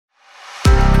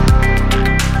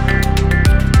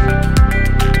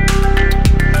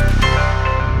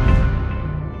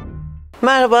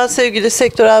Merhaba sevgili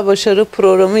Sektörel Başarı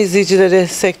programı izleyicileri.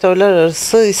 Sektörler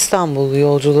arası İstanbul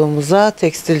yolculuğumuza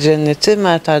tekstil cenneti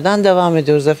Merter'den devam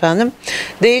ediyoruz efendim.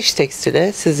 Deği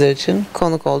Teksti'de sizler için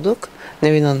konuk olduk.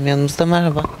 Nevin Hanım yanımızda,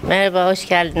 merhaba. Merhaba, hoş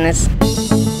geldiniz.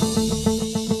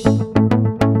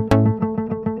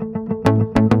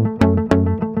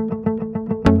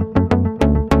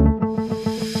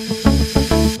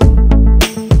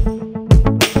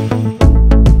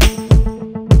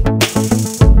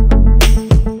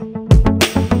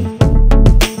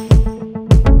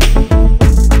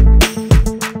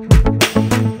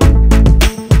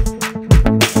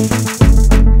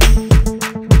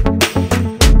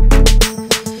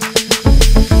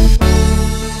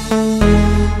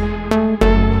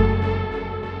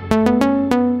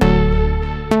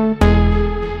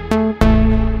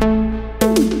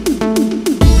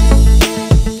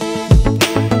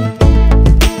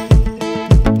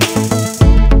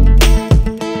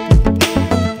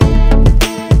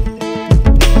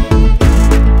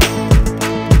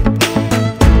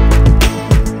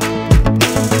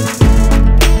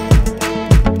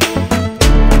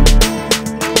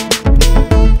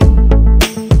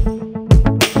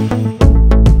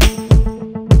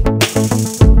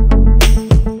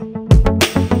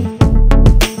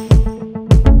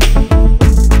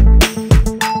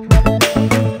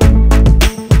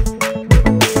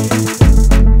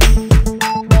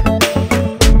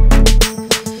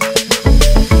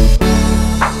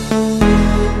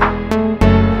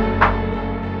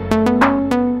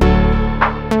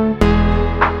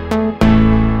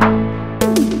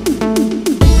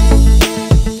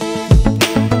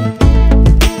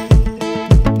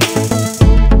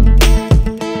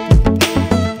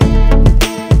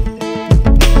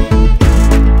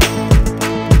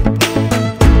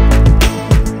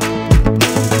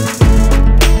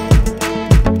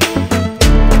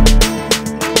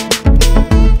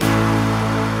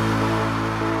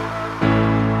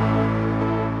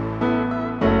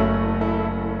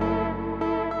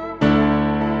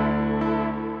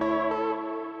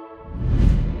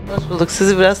 Hoş bulduk.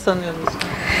 Sizi biraz tanıyor musunuz?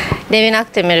 Nevin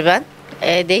Akdemir ben.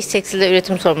 Deği Tekstil'de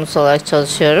üretim sorumlusu olarak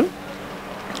çalışıyorum.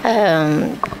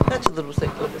 Kaç yıldır bu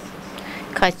sektördesiniz?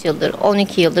 Kaç yıldır?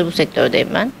 12 yıldır bu sektördeyim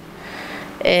ben.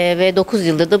 Ve 9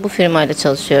 yıldır da bu firmayla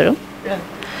çalışıyorum. Evet.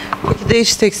 Peki Deği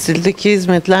Tekstil'deki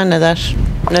hizmetler neler?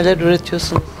 Neler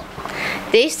üretiyorsunuz?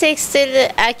 Deği Tekstil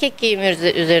erkek giyimi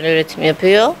üzerine üretim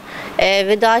yapıyor.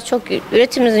 Ve daha çok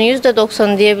üretimimizin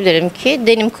 %90'ı diyebilirim ki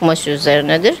denim kumaşı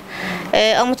üzerinedir.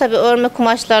 Ama tabii örme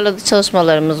kumaşlarla da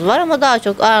çalışmalarımız var ama daha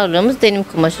çok ağırlığımız denim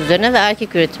kumaşı üzerine ve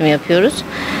erkek üretimi yapıyoruz.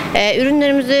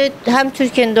 Ürünlerimizi hem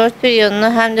Türkiye'nin dört bir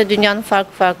yanına hem de dünyanın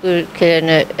farklı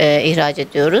ülkelerine ihraç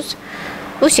ediyoruz.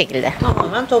 Bu şekilde.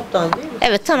 Tamamen toptan değil mi?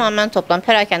 Evet, tamamen toplam.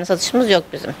 Perakende satışımız yok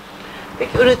bizim.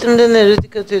 Peki üretimde nereye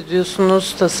dikkat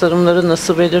ediyorsunuz? Tasarımları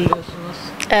nasıl belirliyorsunuz?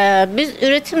 Biz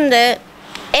üretimde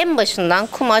en başından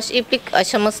kumaş, iplik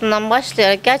aşamasından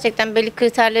başlayarak gerçekten belli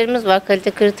kriterlerimiz var,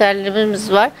 kalite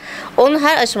kriterlerimiz var. Onun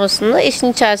her aşamasında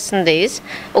işin içerisindeyiz.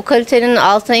 O kalitenin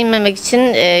altına inmemek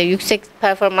için yüksek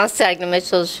performans sergilemeye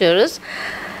çalışıyoruz.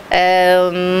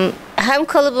 Hem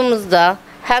kalıbımızda,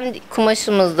 hem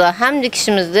kumaşımızda, hem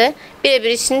dikişimizde birebir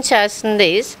işin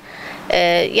içerisindeyiz.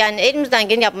 Yani elimizden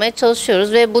geleni yapmaya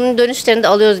çalışıyoruz ve bunun dönüşlerini de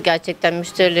alıyoruz gerçekten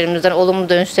müşterilerimizden. Olumlu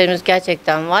dönüşlerimiz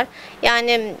gerçekten var.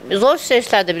 Yani zor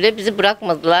süreçlerde bile bizi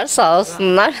bırakmadılar, sağ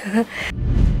olsunlar.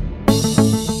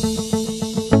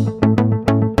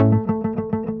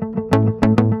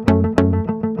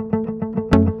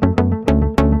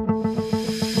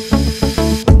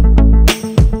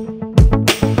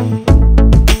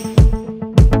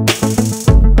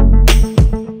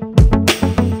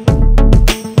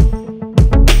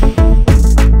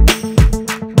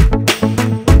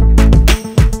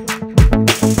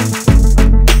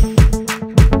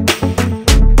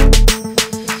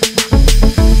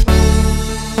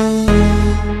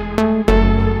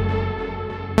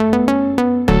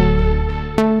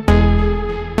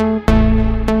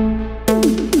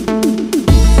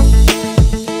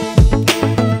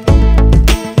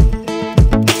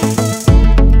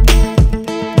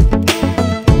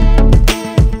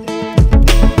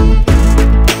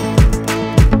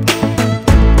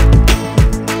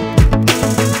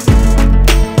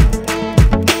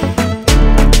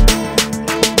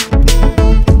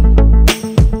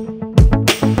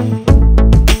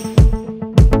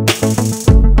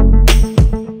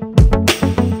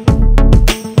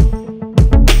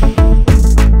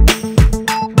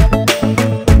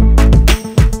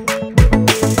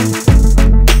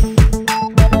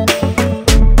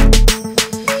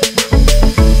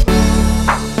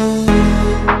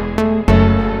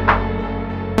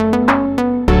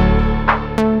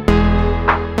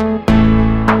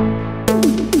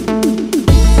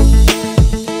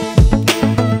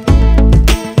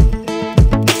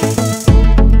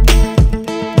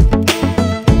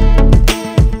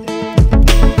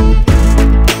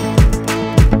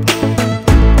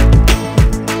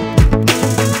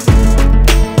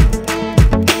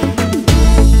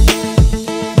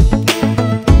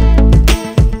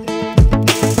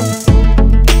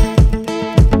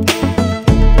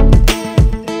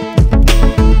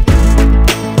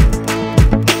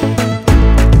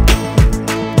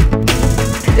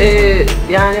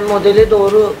 Yani modele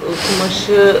doğru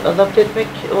kumaşı adapte etmek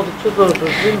oldukça zordur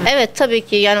değil mi? Evet tabii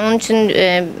ki, yani onun için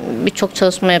birçok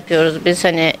çalışma yapıyoruz. Biz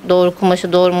hani doğru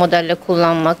kumaşı doğru modelle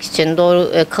kullanmak için,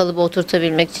 doğru kalıba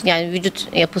oturtabilmek için, yani vücut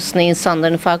yapısını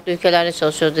insanların farklı ülkelerde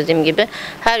çalışıyoruz dediğim gibi.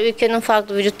 Her ülkenin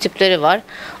farklı vücut tipleri var.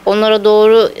 Onlara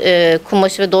doğru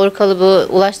kumaşı ve doğru kalıbı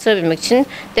ulaştırabilmek için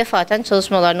defaten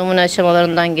çalışmalar, numune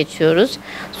aşamalarından geçiyoruz.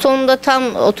 Sonunda tam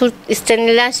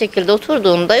istenilen şekilde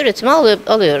oturduğunda üretime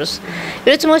alıyoruz.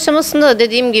 Üretim aşamasında da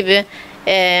dediğim gibi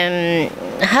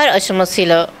her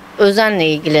aşamasıyla özenle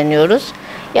ilgileniyoruz.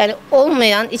 Yani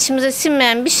olmayan, içimize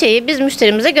sinmeyen bir şeyi biz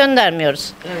müşterimize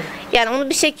göndermiyoruz. Evet. Yani onu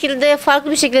bir şekilde,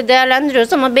 farklı bir şekilde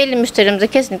değerlendiriyoruz ama belli müşterimize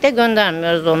kesinlikle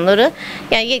göndermiyoruz onları.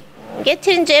 Yani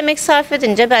yeterince emek sarf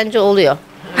edince bence oluyor.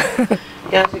 Evet.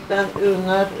 Gerçekten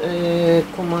ürünler,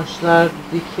 kumaşlar,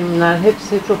 dikimler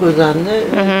hepsi çok özenli,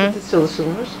 titiz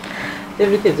çalışılmış.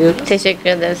 Tebrik ediyoruz. Teşekkür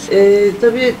ederiz.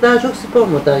 Tabii daha çok spor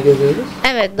model görüyoruz.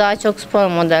 Evet, daha çok spor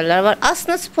modeller var.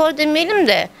 Aslında spor demeyelim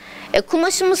de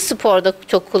kumaşımız sporda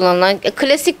çok kullanılan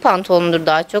klasik pantolondur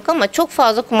daha çok ama çok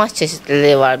fazla kumaş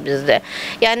çeşitliliği var bizde.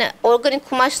 Yani organik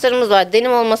kumaşlarımız var.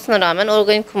 Denim olmasına rağmen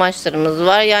organik kumaşlarımız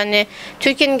var. Yani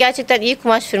Türkiye'nin gerçekten iyi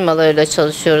kumaş firmalarıyla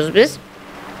çalışıyoruz biz.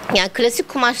 Yani klasik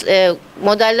kumaş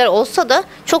modeller olsa da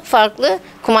çok farklı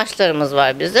kumaşlarımız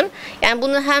var bizim. Yani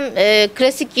bunu hem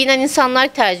klasik giyinen insanlar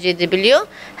tercih edebiliyor,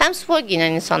 hem spor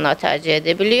giyinen insanlar tercih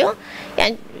edebiliyor.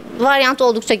 Yani varyant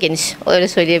oldukça geniş, öyle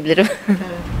söyleyebilirim. Evet.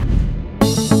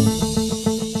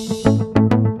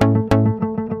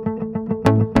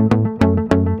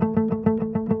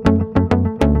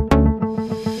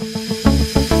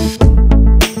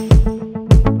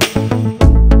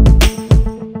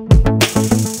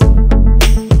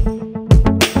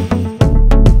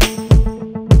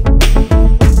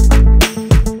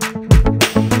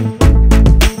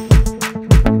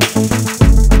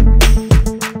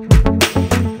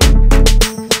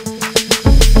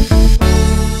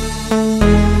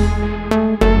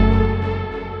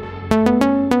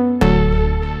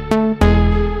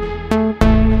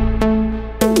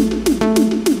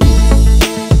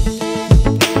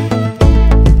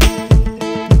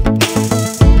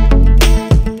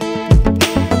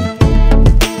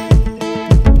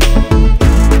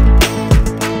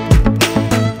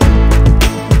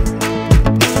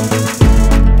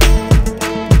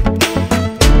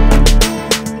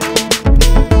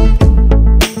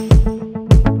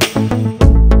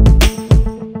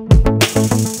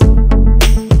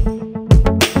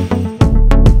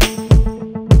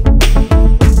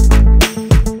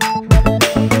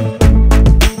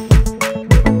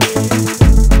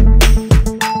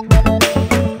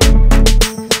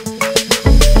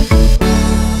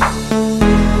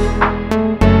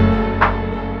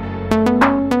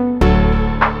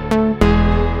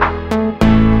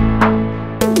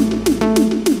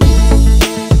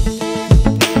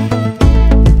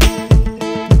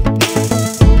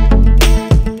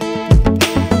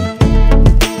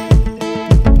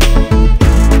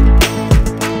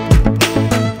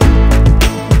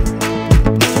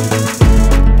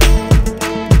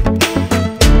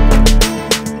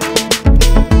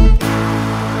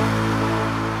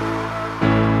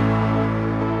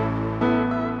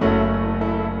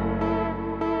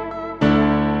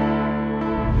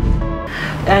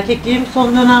 Erkek giyim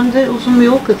son dönemde uzun bir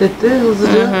yol kat etti.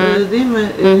 Hızlıca değil mi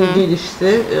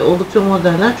gelişti. Oldukça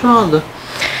modeller çoğaldı.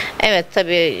 Evet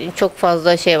tabii çok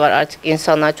fazla şey var artık,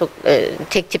 insanlar çok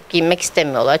tek tip giyinmek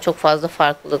istemiyorlar. Çok fazla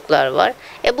farklılıklar var.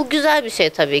 Bu güzel bir şey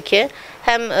tabii ki.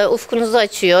 Hem ufkunuzu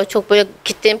açıyor. Çok böyle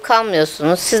kitlenip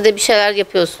kalmıyorsunuz. Siz de bir şeyler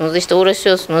yapıyorsunuz. İşte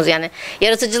uğraşıyorsunuz. Yani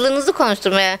yaratıcılığınızı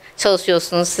konuşturmaya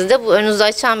çalışıyorsunuz. Siz de bu önünüzü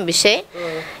açan bir şey.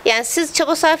 Yani siz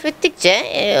çaba sarf ettikçe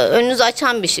önünüzü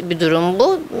açan bir durum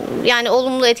bu. Yani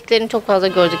olumlu etkilerini çok fazla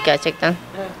gördük gerçekten.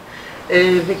 Evet.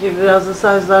 Peki biraz da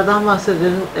size'lardan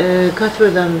bahsedelim. Kaç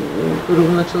beden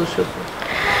grubuna çalışıyorsunuz?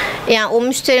 Yani o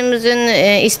müşterimizin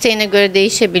isteğine göre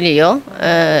değişebiliyor.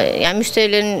 Yani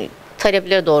müşterilerin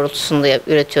talepleri doğrultusunda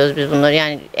üretiyoruz biz bunları.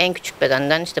 Yani en küçük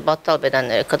bedenden işte battal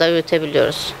bedenlere kadar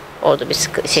üretebiliyoruz. Orada bir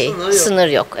sınır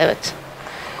yok. Evet.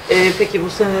 Peki bu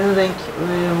senenin renk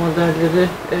modelleri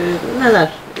neler?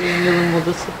 Yılın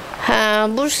modası?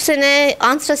 Bu sene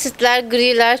antrasitler,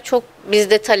 griler çok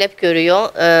bizde talep görüyor.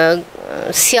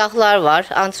 Siyahlar var,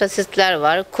 antrasitler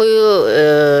var, koyu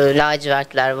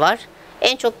lacivertler var.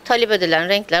 En çok talep edilen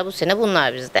renkler bu sene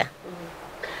bunlar bizde.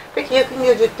 Peki yakın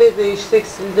gelecekte Deği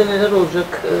Tekstil'de neler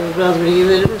olacak? Biraz bilgi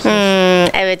verir misiniz?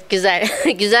 Evet, güzel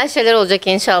güzel şeyler olacak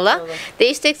inşallah. Evet.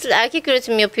 Deği Tekstil erkek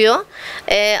üretim yapıyor.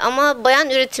 Ama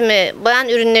bayan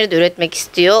ürünleri de üretmek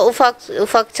istiyor.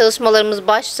 Ufak çalışmalarımız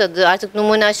başladı. Artık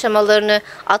numune aşamalarını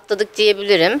atladık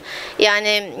diyebilirim.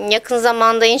 Yani yakın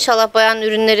zamanda inşallah bayan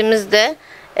ürünlerimiz de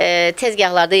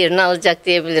tezgahlarda yerini alacak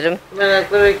diyebilirim.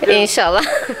 Merakla bekliyorum. İnşallah.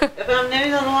 Efendim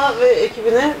Nevin Hanım'a ve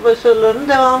ekibine başarılarının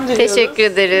devamını diliyoruz. Teşekkür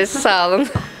ederiz. Sağ olun.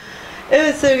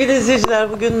 Evet sevgili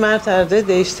izleyiciler, bugün Merter'de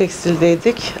Deği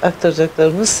Tekstil'deydik.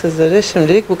 Aktaracaklarımız sizlere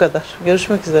şimdilik bu kadar.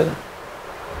 Görüşmek üzere.